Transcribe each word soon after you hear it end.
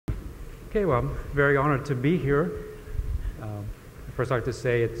Okay, well, I'm very honored to be here. First, I'd like to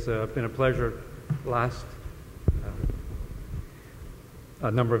say it's been a pleasure the last a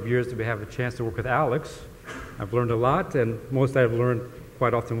number of years to have a chance to work with Alex. I've learned a lot, and most I've learned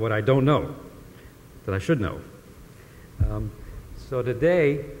quite often what I don't know, that I should know. So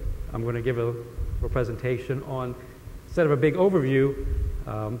today, I'm going to give a presentation on, instead of a big overview,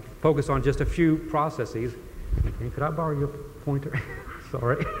 focus on just a few processes. Okay, could I borrow your pointer?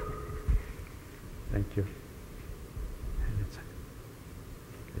 Sorry. Thank you.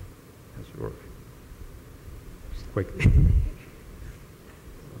 Okay, that's work. Just quick.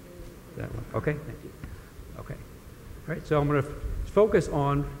 That one. Okay, thank you. Okay. All right, so I'm going to focus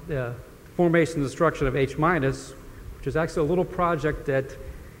on the formation and destruction of H-, which is actually a little project that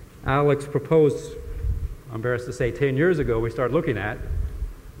Alex proposed, I'm embarrassed to say, 10 years ago we started looking at,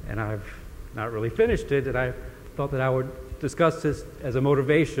 and I've not really finished it, and I thought that I would discuss this as a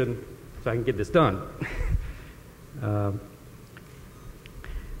motivation so I can get this done.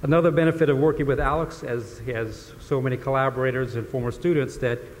 Another benefit of working with Alex, as he has so many collaborators and former students,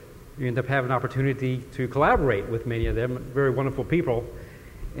 that you end up having an opportunity to collaborate with many of them, very wonderful people.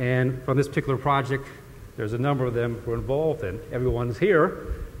 And from this particular project, there's a number of them who are involved, and everyone's here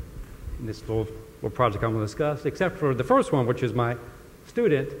in this little project I'm going to discuss, except for the first one, which is my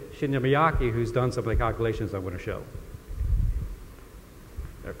student, Shinya Miyake, who's done some of the calculations I'm going to show.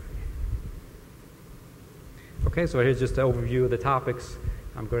 Okay, so here's just an overview of the topics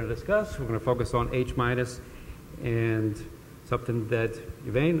I'm going to discuss. We're going to focus on H- and something that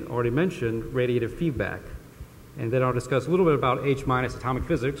Yvain already mentioned, radiative feedback. And then I'll discuss a little bit about H- atomic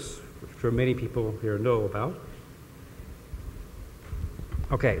physics, which I'm sure many people here know about.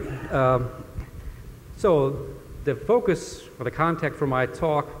 Okay, so the focus or the context for my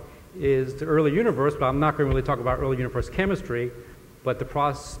talk is the early universe, but I'm not going to really talk about early universe chemistry, but the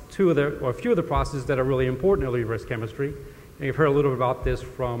a few of the processes that are really important in early universe chemistry. And you've heard a little bit about this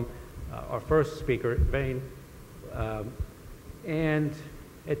from our first speaker, Yvain. And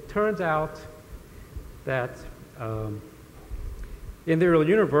it turns out that in the early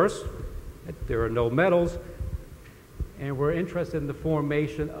universe, there are no metals, and we're interested in the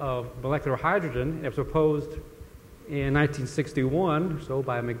formation of molecular hydrogen. It was proposed in 1961, so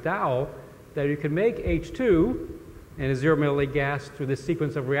by McDowell, that you can make H2 and a zero milliliter gas through this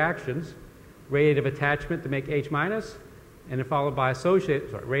sequence of reactions, radiative attachment to make H-, and then followed by associated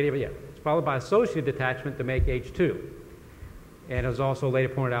detachment to make H2. And it was also later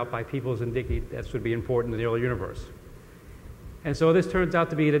pointed out by Peoples and Dickey that this would be important in the early universe. And so this turns out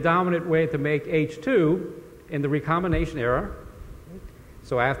to be the dominant way to make H2 in the recombination era.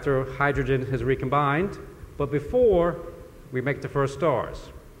 So after hydrogen has recombined, but before we make the first stars.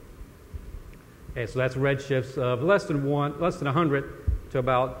 Okay, so that's redshifts of less than 100 to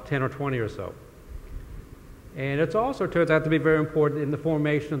about 10 or 20 or so. And it also turns out to be very important in the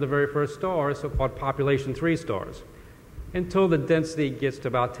formation of the very first stars, so-called population 3 stars, until the density gets to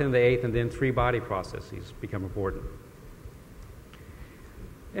about 10 to the 8th, and then 3-body processes become important.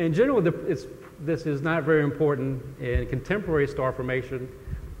 In general, this is not very important in contemporary star formation,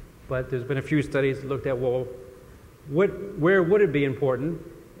 but there's been a few studies that looked at, well, where would it be important?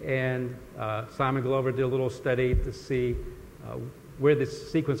 And Simon Glover did a little study to see where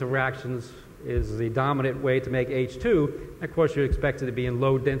this sequence of reactions is the dominant way to make H2. And of course, you expect it to be in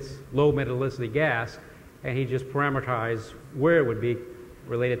low metallicity gas, and he just parameterized where it would be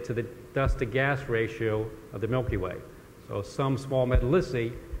related to the dust to gas ratio of the Milky Way. So some small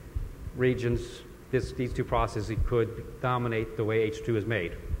metallicity regions, these two processes could dominate the way H2 is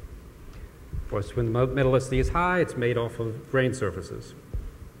made. Of course, when the metallicity is high, it's made off of grain surfaces.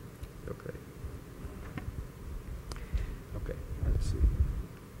 Okay. Okay, let's see.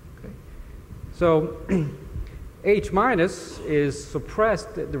 Okay. So H- is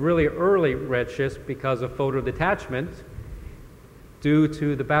suppressed at the really early redshifts because of photodetachment due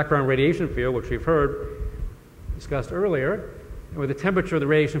to the background radiation field, which we've heard discussed earlier. And where the temperature of the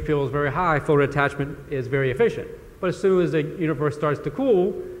radiation field is very high, photodetachment is very efficient. But as soon as the universe starts to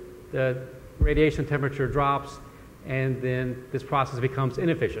cool, the radiation temperature drops, and then this process becomes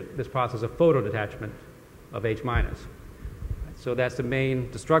inefficient, this process of photodetachment of H-. So that's the main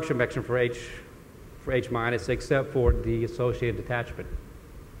destruction mechanism for H-, except for the associated detachment.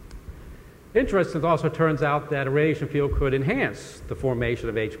 Interesting, it also turns out that a radiation field could enhance the formation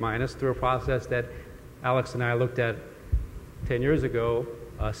of H- through a process that Alex and I looked at 10 years ago,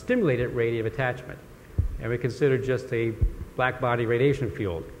 stimulated radiative attachment. And we considered just a black body radiation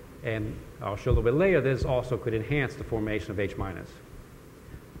field. And I'll show a little bit later, this also could enhance the formation of H-.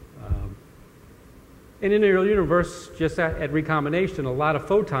 And in the early universe, just at recombination, a lot of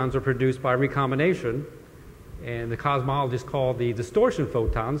photons are produced by recombination, and the cosmologists call the distortion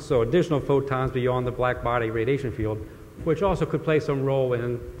photons, so additional photons beyond the black body radiation field, which also could play some role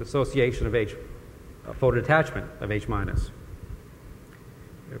in the association of photodetachment of H minus.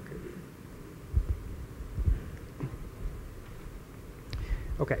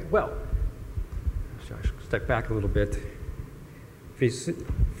 Okay, well, I should step back a little bit.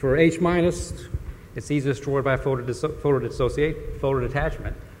 For H minus, it's easily destroyed by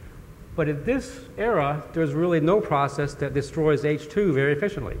photodetachment. But in this era, there's really no process that destroys H2 very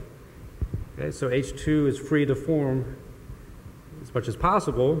efficiently. Okay, so H2 is free to form as much as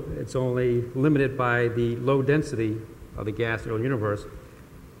possible. It's only limited by the low density of the gas early universe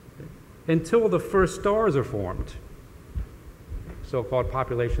until the first stars are formed, so-called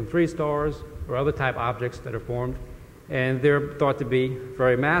population 3 stars or other type objects that are formed. And they're thought to be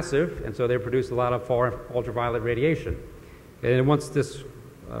very massive, and so they produce a lot of far ultraviolet radiation. And once this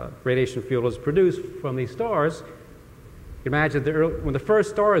radiation field is produced from these stars, you can imagine when the first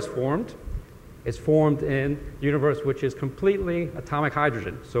star is formed, it's formed in a universe which is completely atomic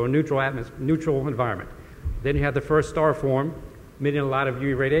hydrogen, so a neutral environment. Then you have the first star form, emitting a lot of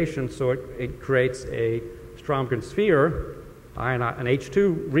UV radiation, so it creates a Stromgren sphere, an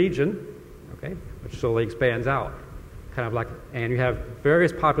H2 region, okay, which slowly expands out. Kind of like, and you have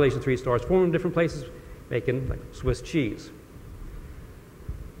various population 3 stars formed in different places, making like Swiss cheese.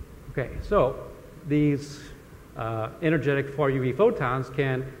 Okay, so these energetic far UV photons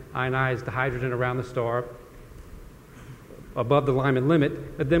can ionize the hydrogen around the star above the Lyman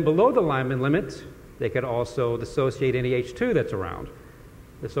limit, but then below the Lyman limit, they could also dissociate any H2 that's around,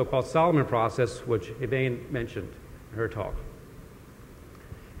 the so-called Solomon process, which Elaine mentioned in her talk.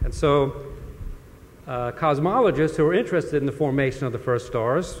 And so cosmologists who were interested in the formation of the first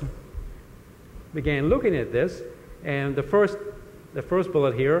stars began looking at this, and the first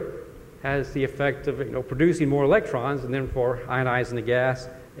bullet here has the effect of producing more electrons and therefore ionizing the gas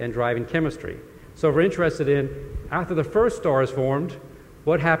and driving chemistry. So if we're interested in, after the first star is formed,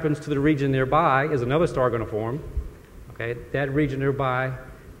 what happens to the region nearby? Is another star going to form? Okay, that region nearby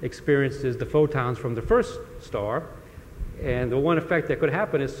experiences the photons from the first star, and the one effect that could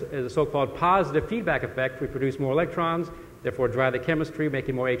happen is a so-called positive feedback effect. We produce more electrons, therefore drive the chemistry,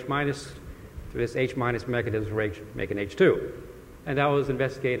 making more H minus through this H minus mechanism for making H2. And that was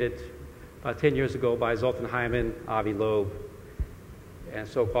investigated about 10 years ago by Zoltan Hyman, Avi Loeb, and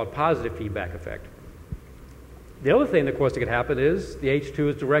so-called positive feedback effect. The other thing, of course, that could happen is the H2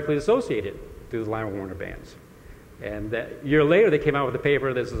 is directly associated through the Lyman-Warner bands. And a year later, they came out with a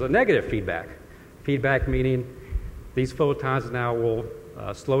paper, this is a negative feedback. Feedback meaning these photons now will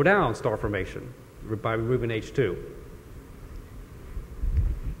slow down star formation by removing H2.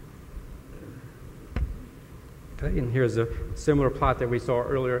 Okay, and here's a similar plot that we saw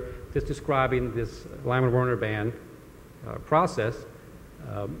earlier, just describing this Lyman-Warner band process.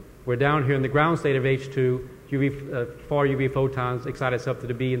 We're down here in the ground state of H2, far UV photons excite itself to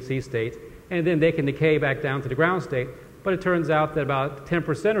the B and C state, and then they can decay back down to the ground state. But it turns out that about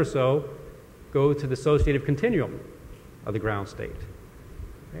 10% or so go to the associative continuum of the ground state.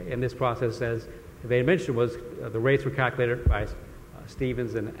 Okay? And this process, as they mentioned, was the rates were calculated by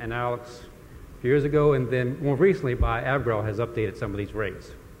Stevens and Alex a few years ago, and then more recently by Avgrel has updated some of these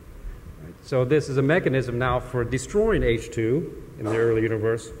rates. Right? So this is a mechanism now for destroying H2 in the early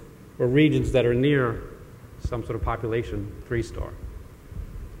universe, or regions that are near some sort of population 3 star.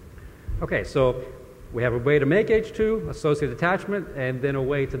 Okay, so we have a way to make H2, associated attachment, and then a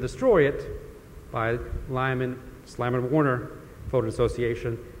way to destroy it by Lyman-Warner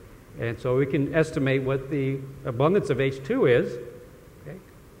photodissociation. And so we can estimate what the abundance of H2 is, okay,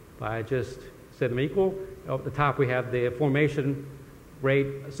 by just setting them equal. At the top we have the formation rate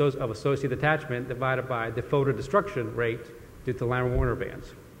of associated attachment divided by the photodestruction rate due to Lyman-Warner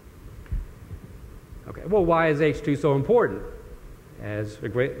bands. Okay, well, why is H2 so important? As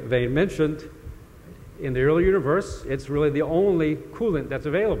they mentioned, in the early universe, it's really the only coolant that's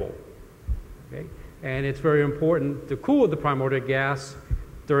available. Okay? And it's very important to cool the primordial gas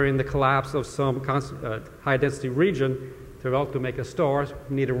during the collapse of some high-density region to develop to make a star. You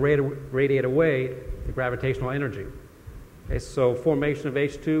need to radiate away the gravitational energy. Okay? So formation of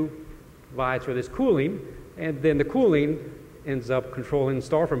H2 provides for this cooling, and then the cooling ends up controlling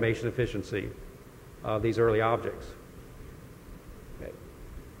star formation efficiency of these early objects.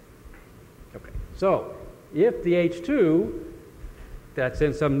 Okay, so if the H2 that's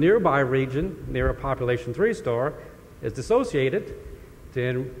in some nearby region near a population 3 star is dissociated,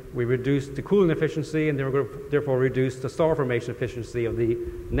 then we reduce the cooling efficiency, and then we're going to therefore reduce the star formation efficiency of the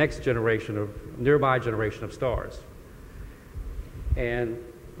next generation of nearby generation of stars. And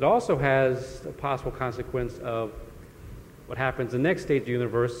it also has a possible consequence of what happens in the next stage of the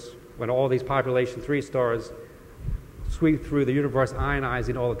universe when all these population 3 stars sweep through the universe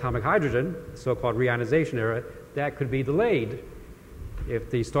ionizing all atomic hydrogen, the so-called reionization era. That could be delayed if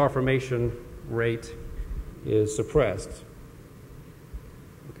the star formation rate is suppressed.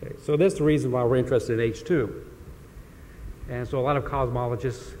 Okay, so that's the reason why we're interested in H2. And so a lot of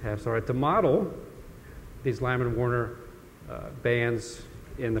cosmologists have started to model these Lyman-Warner bands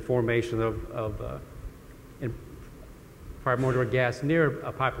in the formation of primordial gas near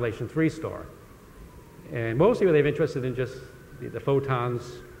a population 3 star. And mostly they've interested in just the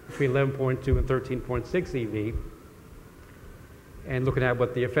photons between 11.2 and 13.6 eV, and looking at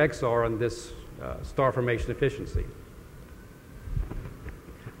what the effects are on this star formation efficiency.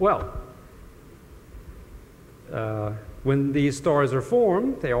 Well, when these stars are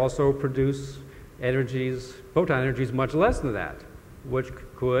formed, they also produce energies, photon energies much less than that, which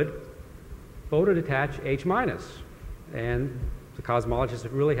could photodetach H-. And the cosmologists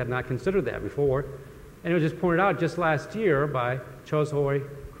really had not considered that before. And it was just pointed out just last year by Chozhoi,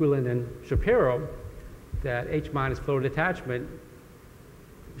 Kulin, and Shapiro that H- photodetachment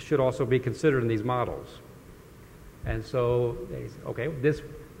should also be considered in these models. And so they said, okay,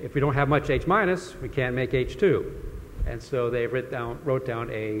 if we don't have much H-, we can't make H2. And so they wrote down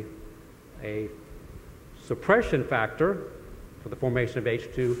a suppression factor for the formation of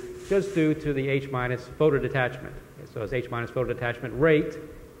H2 just due to the H- photodetachment. So it's H- photodetachment rate,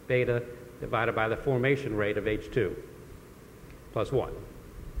 beta, divided by the formation rate of H2 plus 1.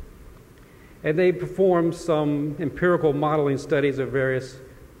 And they performed some empirical modeling studies of various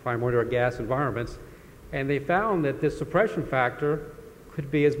primordial gas environments, and they found that this suppression factor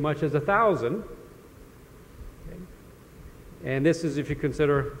could be as much as 1,000. Okay. And this is if you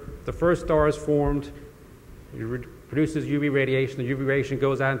consider the first star is formed, it produces UV radiation, the UV radiation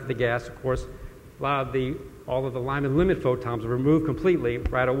goes out into the gas. Of course, all of the Lyman limit photons are removed completely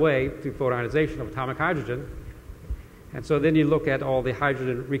right away through photonization of atomic hydrogen. And so then you look at all the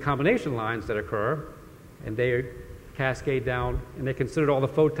hydrogen recombination lines that occur, and they cascade down, and they considered all the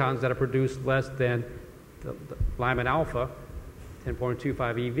photons that are produced less than the Lyman alpha,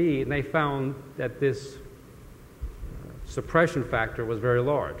 10.25 eV, and they found that this suppression factor was very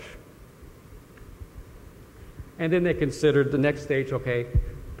large. And then they considered the next stage, okay,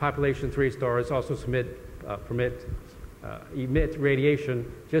 population 3 stars also emit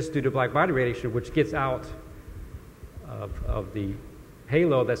radiation just due to black body radiation, which gets out of the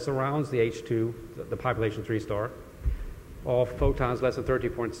halo that surrounds the H2, the population 3 star, all photons less than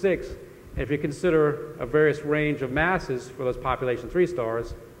 13.6. And if you consider a various range of masses for those population 3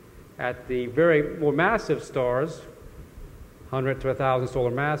 stars, at the very more massive stars, 100 to 1,000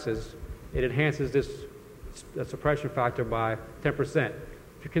 solar masses, it enhances this suppression factor by 10%.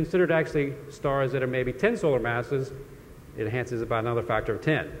 If you considered actually stars that are maybe 10 solar masses, it enhances it by another factor of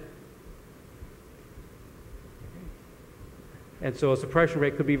 10. And so a suppression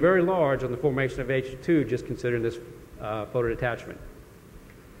rate could be very large on the formation of H2, just considering this photodetachment.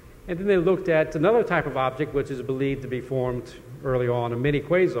 And then they looked at another type of object which is believed to be formed early on, a mini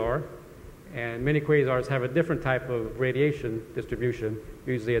quasar. And mini quasars have a different type of radiation distribution,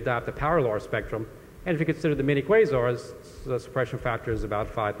 usually adopt a power law spectrum. And if you consider the mini quasars, the suppression factor is about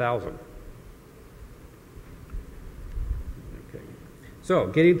 5,000. Okay. So,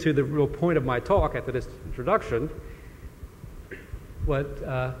 getting to the real point of my talk after this introduction, what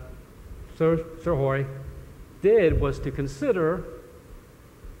Chozhoi did was to consider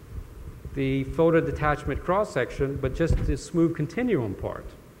the photodetachment cross-section, but just the smooth continuum part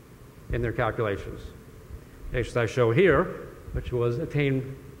in their calculations. As I show here, which was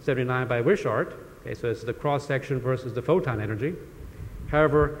attained 79 by Wishart. Okay, so it's the cross-section versus the photon energy.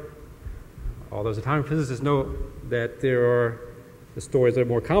 However, all those atomic physicists know that the stories are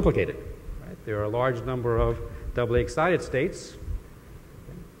more complicated. Right? There are a large number of doubly excited states,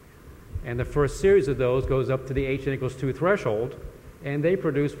 and the first series of those goes up to the H=2 threshold, and they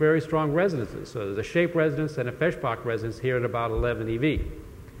produce very strong resonances. So there's a shape resonance and a Feshbach resonance here at about 11 eV.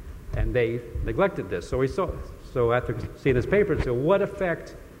 And they neglected this. So after seeing this paper, so what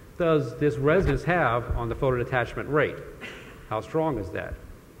effect does this resonance have on the photodetachment rate? How strong is that?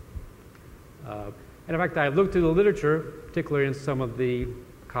 And in fact, I looked through the literature, particularly in some of the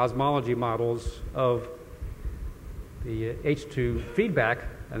cosmology models of the H2 feedback,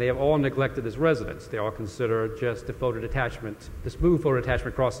 and they have all neglected this resonance. They all consider just the photodetachment, the smooth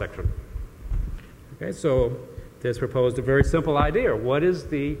photodetachment cross-section. Okay, so this proposed a very simple idea.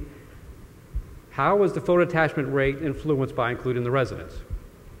 How is the photodetachment rate influenced by including the resonance?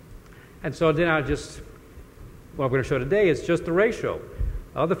 And so then what I'm going to show today is just the ratio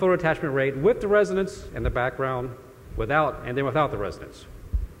of the photodetachment rate with the resonance and the background without the resonance.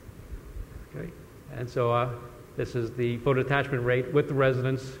 Okay? And so this is the photodetachment rate with the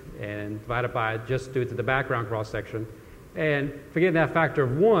resonance and divided by just due to the background cross-section. And forgetting that factor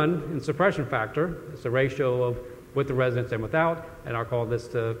of 1 in suppression factor, it's the ratio of with the resonance and without, and I'll call this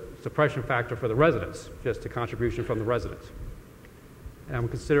the suppression factor for the resonance, just the contribution from the resonance. And I'm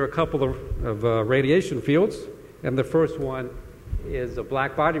going to consider a couple of radiation fields, and the first one is a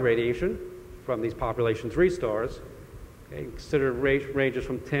black body radiation from these population 3 stars. Okay, consider ranges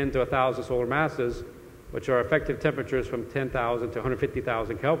from 10 to 1,000 solar masses, which are effective temperatures from 10,000 to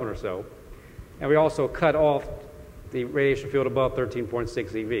 150,000 Kelvin or so. And we also cut off the radiation field above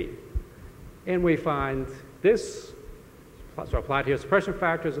 13.6 eV. And we find this, so I applied here suppression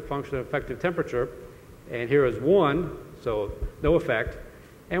factor as a function of effective temperature, and here is 1, so no effect.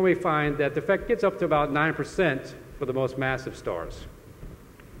 And we find that the effect gets up to about 9% for the most massive stars.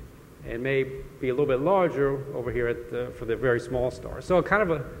 And may be a little bit larger over here for the very small stars. So kind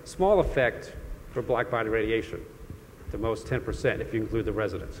of a small effect for black body radiation, the most 10% if you include the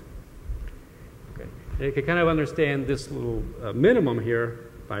resonance. Okay. And you can kind of understand this little minimum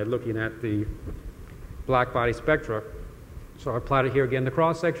here by looking at the black body spectra. So I applied it here again, the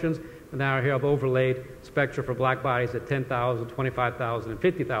cross sections, and now here I've overlaid spectra for black bodies at 10,000, 25,000, and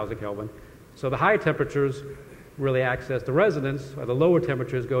 50,000 Kelvin. So the high temperatures really access the resonance, while the lower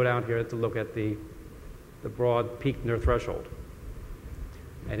temperatures go down here to look at the broad peak near threshold.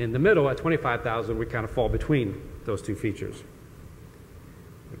 And in the middle, at 25,000, we kind of fall between those two features.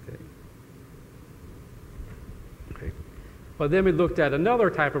 Okay. But then we looked at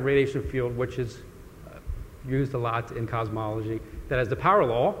another type of radiation field, which is used a lot in cosmology, that is the power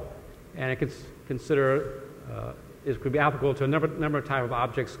law, and it could be applicable to a number of type of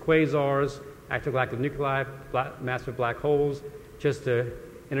objects: quasars, active galactic nuclei, massive black holes, just an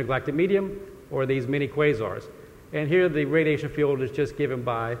intergalactic medium, or these mini quasars. And here the radiation field is just given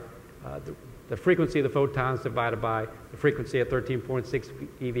by the frequency of the photons divided by the frequency at 13.6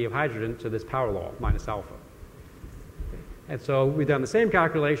 eV of hydrogen to this power law minus alpha. Okay. And so we've done the same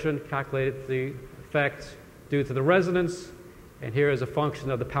calculation, calculated the effect due to the resonance, and here is a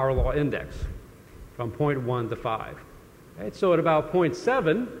function of the power law index from 0.1 to 5. Okay. So at about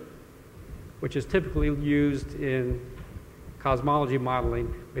 0.7, which is typically used in cosmology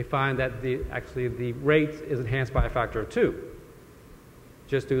modeling, we find that actually the rate is enhanced by a factor of 2,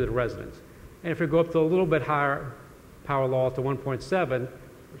 just due to the resonance. And if we go up to a little bit higher power law to 1.7,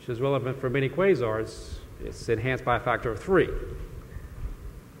 which is relevant for many quasars, it's enhanced by a factor of 3.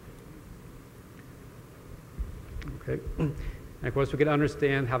 Okay. And of course, we can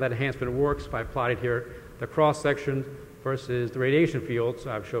understand how that enhancement works by plotting here the cross-section versus the radiation field.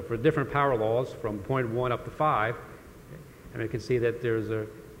 So I've shown for different power laws from 0.1 up to 5. And you can see that there's a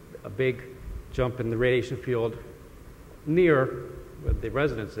big jump in the radiation field near where the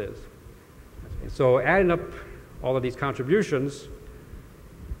resonance is. And so adding up all of these contributions,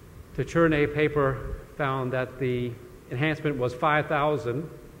 the Chernay paper found that the enhancement was 5,000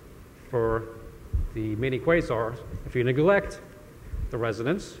 for the mini quasars if you neglect the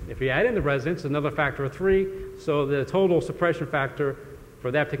resonance. If you add in the resonance, another factor of 3, so the total suppression factor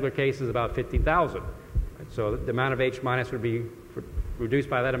for that particular case is about 15,000. So the amount of H minus would be reduced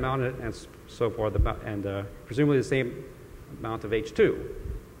by that amount, and so forth, and presumably the same amount of H2.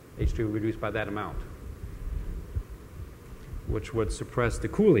 H2 reduced by that amount, which would suppress the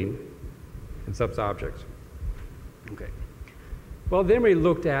cooling in such objects. Okay. Well, then we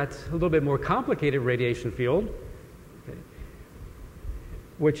looked at a little bit more complicated radiation field, okay,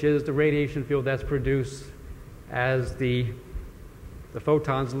 which is the radiation field that's produced as the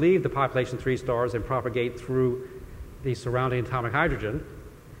photons leave the population 3 stars and propagate through the surrounding atomic hydrogen.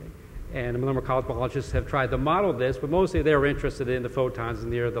 Okay. And a number of cosmologists have tried to model this, but mostly they were interested in the photons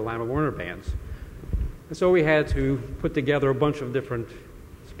near the Lambda-Werner bands. And so we had to put together a bunch of different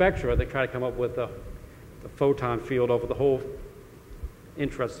spectra that try to come up with the photon field over the whole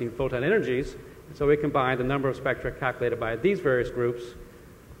interesting photon energies. And so we combined the number of spectra calculated by these various groups,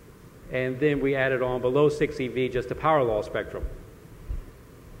 and then we added on below 6 eV just the power law spectrum.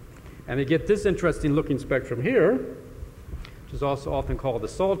 And you get this interesting looking spectrum here, which is also often called the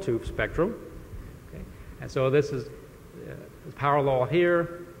sawtooth spectrum. Okay. And so this is the power law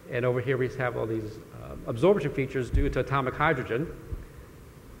here, and over here we have all these absorption features due to atomic hydrogen.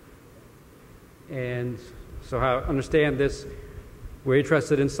 And so how to understand this, We're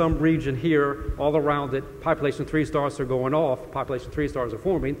interested in some region here, all around it. Population 3 stars are going off, population 3 stars are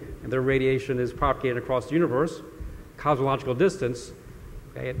forming, and their radiation is propagating across the universe. Cosmological distance,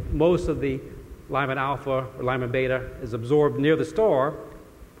 okay, most of the Lyman alpha or Lyman beta is absorbed near the star,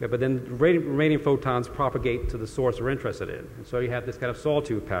 okay, but then the remaining photons propagate to the source we're interested in. And so you have this kind of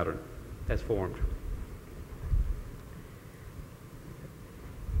sawtooth pattern that's formed.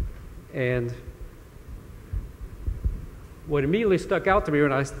 And what immediately stuck out to me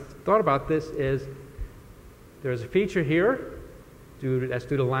when I thought about this is there's a feature here that's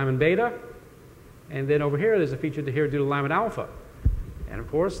due to Lyman beta, and then over here there's a feature here due to Lyman alpha. And of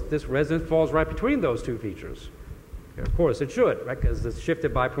course, this resonance falls right between those two features. Of course, it should, right, because it's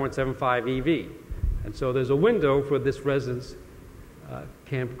shifted by 0.75 eV. And so there's a window for this resonance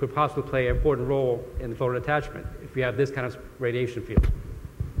could possibly play an important role in the photon attachment if you have this kind of radiation field.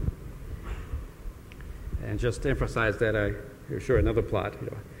 And just to emphasize that, here's sure another plot,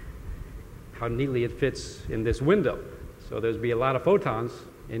 how neatly it fits in this window. So there's be a lot of photons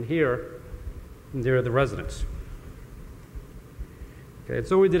in here near the resonance. Okay, and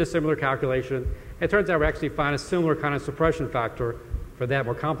so we did a similar calculation. It turns out we actually find a similar kind of suppression factor for that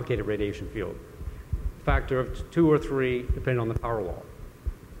more complicated radiation field. Factor of 2 or 3, depending on the power law.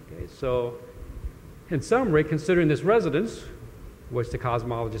 Okay, so in summary, considering this resonance, which the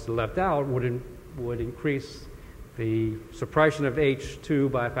cosmologists left out, would increase the suppression of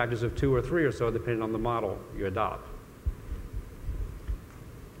H2 by factors of 2 or 3 or so, depending on the model you adopt.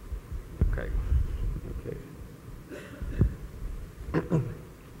 Okay.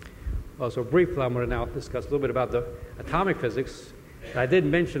 Well, so briefly, I'm going to now discuss a little bit about the atomic physics. I did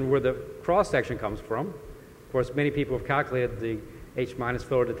mention where the cross-section comes from. Of course, many people have calculated the H-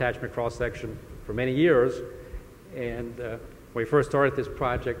 photon detachment cross-section for many years. And when we first started this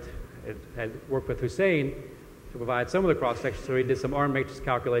project, I had worked with Hussein to provide some of the cross-sections, so he did some arm matrix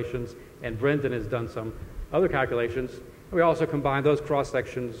calculations, and Brendan has done some other calculations. And we also combined those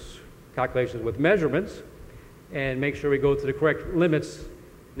cross-sections calculations with measurements and make sure we go to the correct limits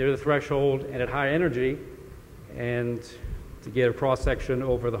near the threshold and at high energy, and to get a cross-section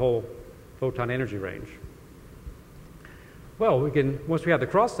over the whole photon energy range. Well, once we have the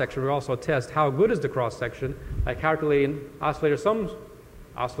cross-section, we also test how good is the cross-section by calculating oscillator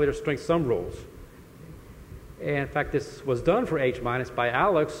strength sum rules. And in fact, this was done for H- by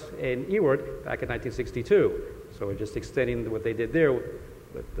Alex and Ewart back in 1962. So we're just extending what they did there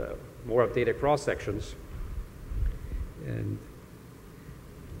with more updated cross-sections.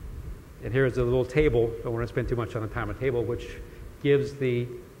 And here's a little table. I don't want to spend too much on the time of the table, which gives the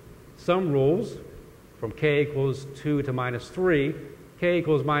sum rules from k equals 2 to minus 3. K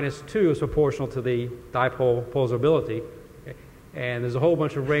equals minus 2 is proportional to the dipole polarability. Okay. And there's a whole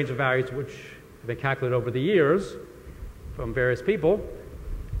bunch of range of values which have been calculated over the years from various people.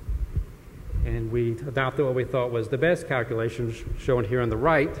 And we adopted what we thought was the best calculations shown here on the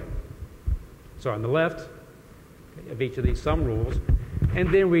right, so on the left, of each of these sum rules.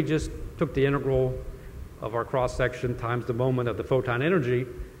 And then we just took the integral of our cross-section times the moment of the photon energy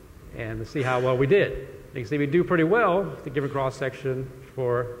and to see how well we did. You can see we do pretty well to give a cross-section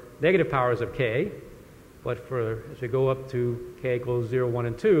for negative powers of k, but as we go up to k equals 0, 1,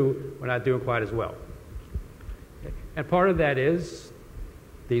 and 2, we're not doing quite as well. Okay. And part of that is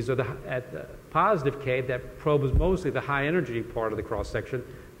these are at the positive k, that probes mostly the high energy part of the cross-section.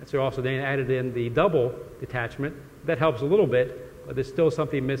 And so also then added in the double detachment. That helps a little bit, but there's still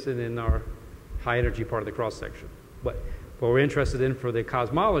something missing in our high energy part of the cross-section. But what we're interested in for the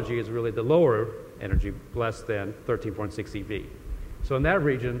cosmology is really the lower energy, less than 13.6 eV. So in that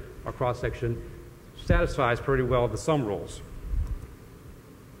region, our cross-section satisfies pretty well the sum rules.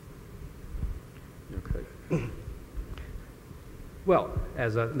 Okay. Well,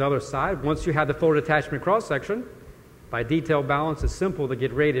 as another side, once you have the photon attachment cross-section, by detail balance, it's simple to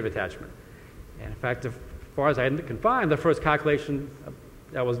get radiative attachment. And in fact, as far as I can find, the first calculation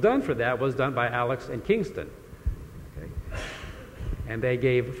that was done for that was done by Alex and Kingston. Okay. And they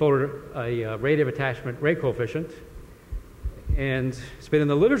gave a radiative attachment rate coefficient. And it's been in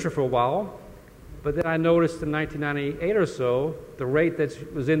the literature for a while, but then I noticed in 1998 or so, the rate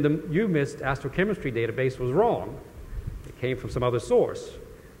that was in the UMIST astrochemistry database was wrong. It came from some other source.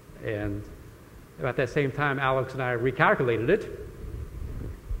 And about that same time, Alex and I recalculated it.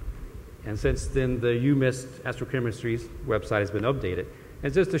 And since then, the UMIST astrochemistry's website has been updated.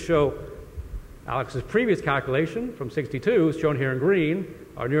 And just to show Alex's previous calculation from 62, shown here in green,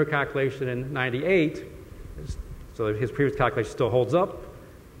 our newer calculation in 98, so his previous calculation still holds up.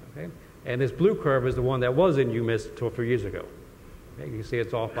 Okay? And this blue curve is the one that was in UMIST until a few years ago. Okay? You can see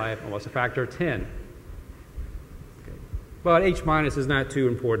it's off by almost a factor of 10. Okay. But H minus is not too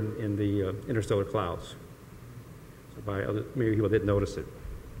important in the interstellar clouds. So maybe people didn't notice it.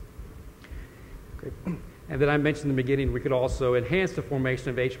 Okay. And then I mentioned in the beginning we could also enhance the formation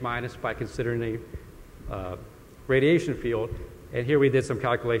of H minus by considering a radiation field. And here we did some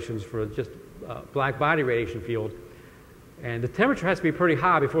calculations for just black body radiation field. And the temperature has to be pretty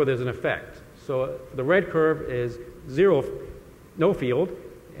high before there's an effect. So the red curve is 0, no field.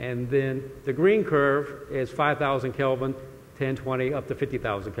 And then the green curve is 5,000 Kelvin, 1020, up to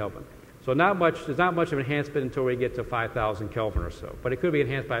 50,000 Kelvin. So there's not much of enhancement until we get to 5,000 Kelvin or so. But it could be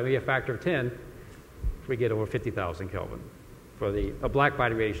enhanced by maybe a factor of 10 if we get over 50,000 Kelvin for a black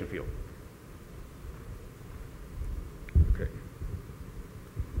body radiation field.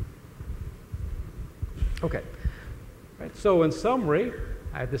 Okay. Right. So in summary,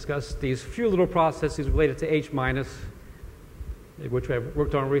 I've discussed these few little processes related to H minus, which I've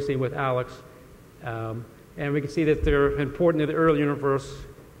worked on recently with Alex. And we can see that they're important in the early universe.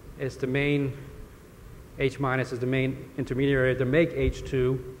 It's the main H minus is the main intermediary to make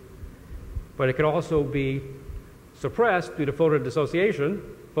H2, but it could also be suppressed due to photodissociation,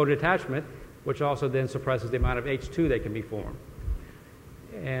 photodetachment, which also then suppresses the amount of H2 that can be formed.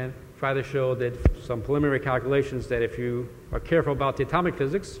 And try to show that some preliminary calculations that if you are careful about the atomic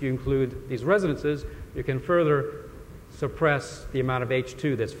physics, you include these resonances, you can further suppress the amount of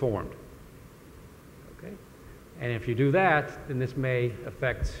H2 that's formed. Okay? And if you do that, then this may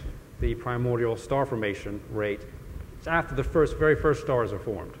affect the primordial star formation rate. It's after the very first stars are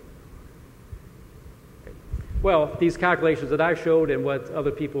formed. Okay. Well, these calculations that I showed and what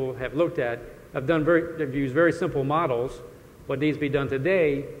other people have looked at they've used very simple models. What needs to be done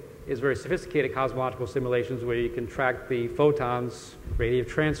today is very sophisticated cosmological simulations where you can track the photons, radiative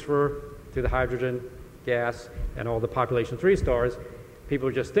transfer through the hydrogen gas, and all the population 3 stars. People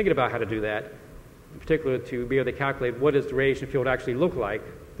are just thinking about how to do that, in particular to be able to calculate what does the radiation field actually look like,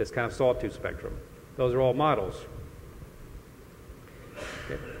 this kind of sawtooth spectrum. Those are all models.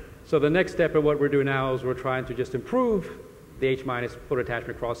 Okay. So the next step of what we're doing now is we're trying to just improve the H minus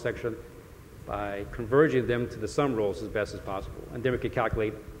photodetachment cross-section by converging them to the sum rules as best as possible. And then we could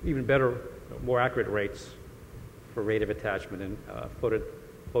calculate even better, more accurate rates for rate of attachment and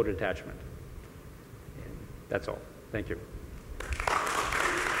photodetachment. And that's all. Thank you.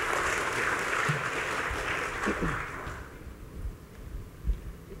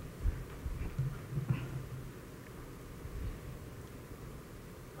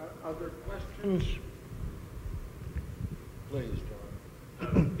 Other questions? Please,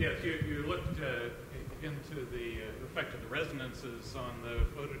 John. Yes, you looked into the effect of the resonances on the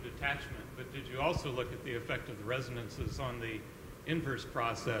photodetachment, but did you also look at the effect of the resonances on the inverse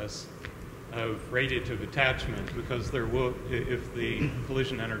process of radiative attachment? Because there will, if the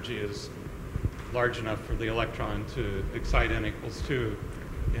collision energy is large enough for the electron to excite n equals 2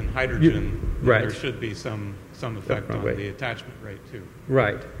 in hydrogen, right, there should be some effect on the attachment rate too.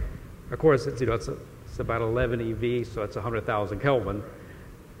 Right. Of course, it's about 11 eV, so it's 100,000 Kelvin.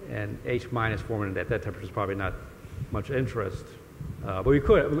 And H minus forming at that temperature is probably not much interest. But we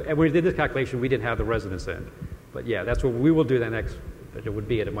could, when we did this calculation, we didn't have the resonance end. But yeah, that's what we will do that next, but it would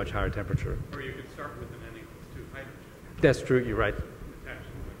be at a much higher temperature. Or you could start with an n equals 2 hydrogen. That's true, you're right.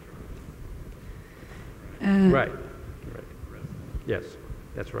 Right. Yes,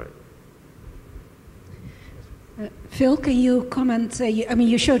 that's right. Phil, can you comment? I mean,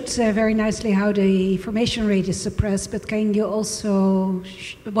 you showed very nicely how the formation rate is suppressed, but can you also,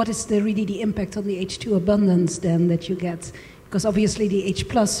 what is really the impact on the H2 abundance then that you get? Because obviously the H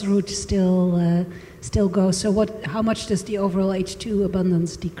plus route still goes. So how much does the overall H2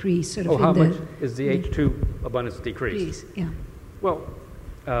 abundance decrease? Sort of how much is the H2 abundance decrease? Yeah. Well,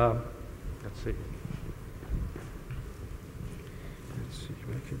 let's see. Let's see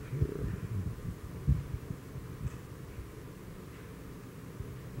my computer.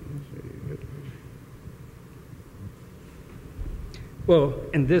 Well,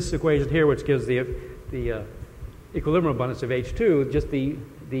 in this equation here, which gives the equilibrium abundance of H2, just the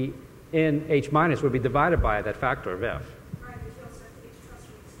N H minus would be divided by that factor of F. Right, but you also have the H plus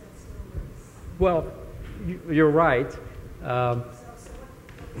routes that still works. Well, you're right. So what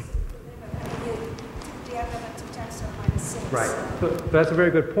is the equivalent to 10 to the minus 6? Right. So that's a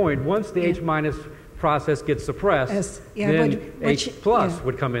very good point. Once the H minus process gets suppressed, then H plus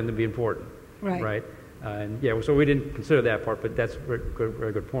would come in to be important. Right. Right. And yeah, so we didn't consider that part, but that's a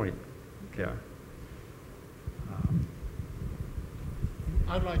very good point. Yeah.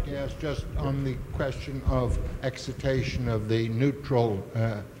 I'd like to ask just on the question of excitation of the neutral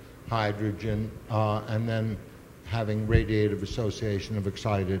hydrogen and then having radiative association of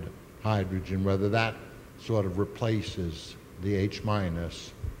excited hydrogen, whether that sort of replaces the H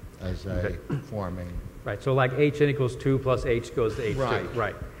minus as a forming. Right, so like Hn equals 2 plus H goes to H2.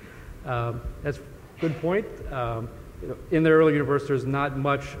 Right. That's a good point. In the early universe, there's not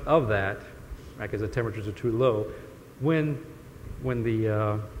much of that, right, because the temperatures are too low. When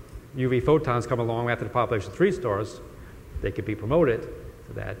the UV photons come along after the population of 3 stars, they could be promoted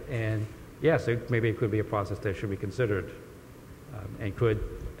to that. And yes, maybe it could be a process that should be considered and could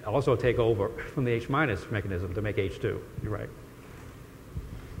also take over from the H minus mechanism to make H2. You're right.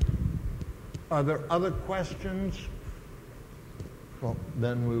 Are there other questions? Well,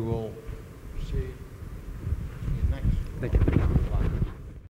 then we will see you next. Thank you.